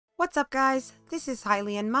What's up guys, this is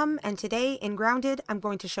HylianMom, and today in Grounded I'm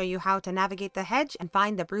going to show you how to navigate the hedge and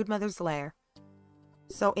find the Broodmother's lair.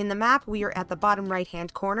 So in the map we are at the bottom right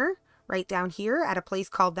hand corner, right down here at a place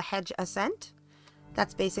called the Hedge Ascent.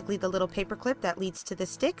 That's basically the little paperclip that leads to the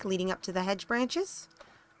stick leading up to the hedge branches.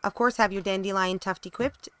 Of course have your dandelion tuft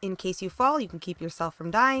equipped in case you fall, you can keep yourself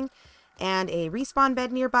from dying, and a respawn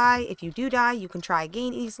bed nearby. If you do die you can try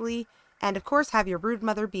again easily. And of course have your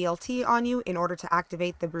Broodmother BLT on you in order to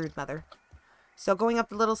activate the Broodmother. So going up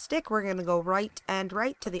the little stick, we're going to go right and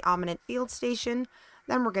right to the Ominent Field Station.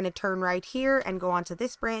 Then we're going to turn right here and go onto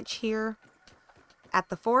this branch here. At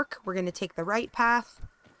the fork, we're going to take the right path,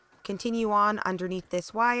 continue on underneath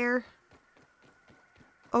this wire,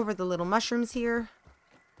 over the little mushrooms here.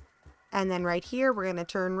 And then right here, we're going to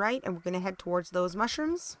turn right and we're going to head towards those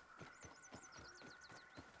mushrooms.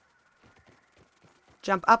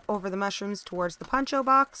 Jump up over the mushrooms towards the poncho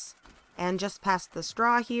box, and just past the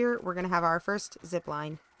straw here, we're going to have our first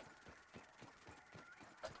zipline.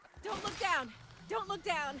 Don't look down! Don't look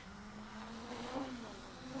down!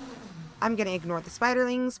 I'm going to ignore the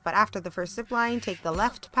spiderlings, but after the first zipline, take the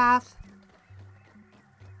left path.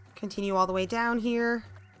 Continue all the way down here,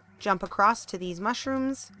 jump across to these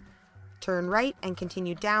mushrooms, turn right and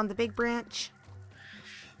continue down the big branch.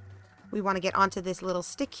 We want to get onto this little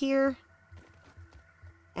stick here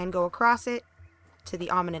and go across it to the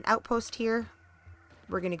Ominent Outpost here.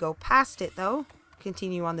 We're going to go past it though,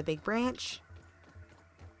 continue on the big branch.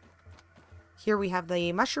 Here we have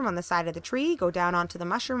the mushroom on the side of the tree, go down onto the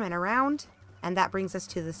mushroom and around, and that brings us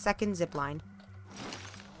to the second zipline.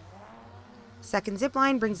 Second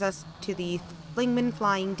zipline brings us to the Flingman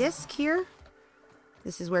Flying Disc here.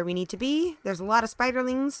 This is where we need to be. There's a lot of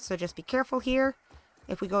spiderlings, so just be careful here.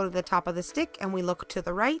 If we go to the top of the stick and we look to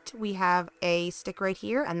the right, we have a stick right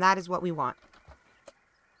here, and that is what we want.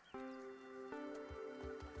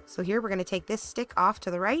 So here we're going to take this stick off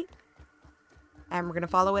to the right, and we're going to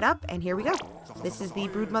follow it up, and here we go. This is the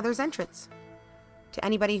Broodmother's entrance. To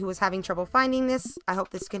anybody who is having trouble finding this, I hope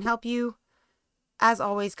this can help you. As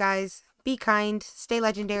always guys, be kind, stay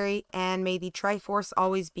legendary, and may the Triforce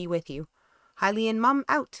always be with you. HylianMom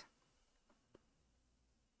out!